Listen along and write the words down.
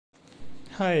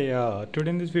Hi, today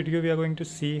in this video we are going to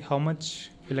see how much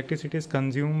electricity is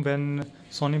consumed when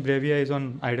Sony Bravia is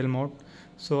on idle mode.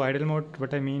 So idle mode,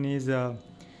 what I mean is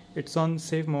it's on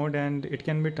safe mode and it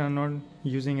can be turned on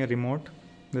using a remote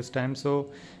this time.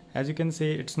 So as you can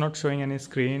see, it's not showing any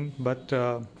screen, but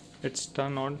it's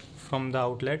turned on from the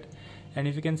outlet, and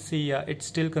if you can see, it's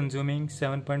still consuming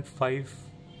 7.5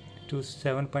 to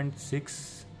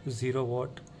 7.60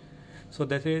 watt. So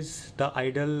that is the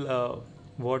idle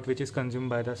watt which is consumed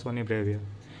by the Sony Bravia.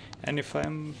 And if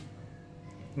I'm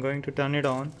going to turn it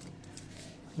on,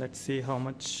 let's see how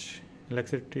much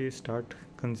electricity start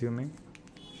consuming.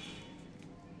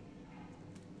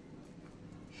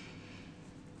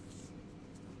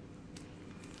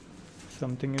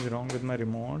 Something is wrong with my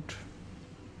remote.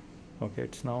 Okay,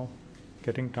 it's now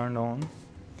getting turned on,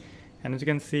 and as you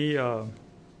can see,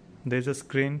 there's a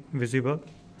screen visible,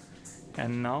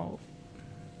 and now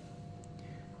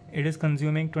it is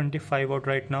consuming 25 watt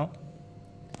right now.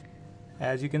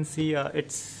 As you can see,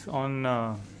 it's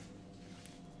on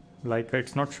like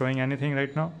it's not showing anything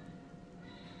right now.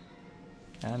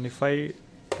 And if I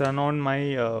turn on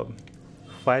my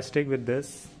fire stick with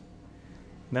this,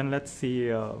 then let's see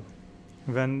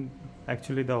when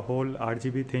actually the whole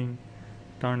RGB thing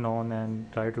turned on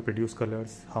and try to produce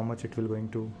colors, how much it will going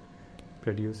to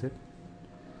produce it.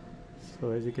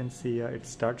 So as you can see, it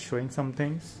starts showing some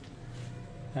things,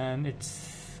 and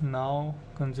it's now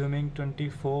consuming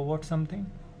 24 watt something.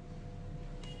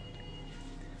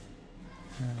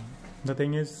 The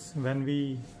thing is, when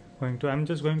we I'm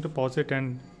just going to pause it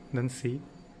and then see.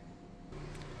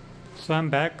 So I'm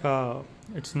back.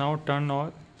 It's now turned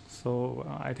on. So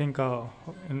I think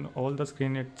in all the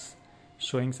screen it's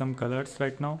showing some colors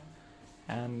right now,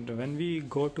 and when we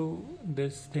go to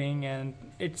this thing, and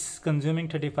it's consuming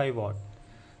 35 watt,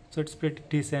 so it's pretty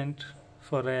decent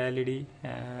for a LED.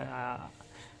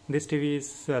 This TV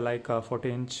is like a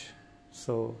 40-inch,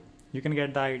 so you can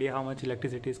get the idea how much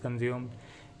electricity is consumed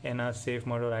in a safe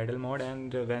mode or idle mode,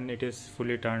 and when it is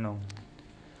fully turned on.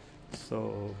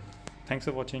 So thanks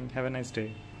for watching. Have a nice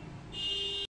day.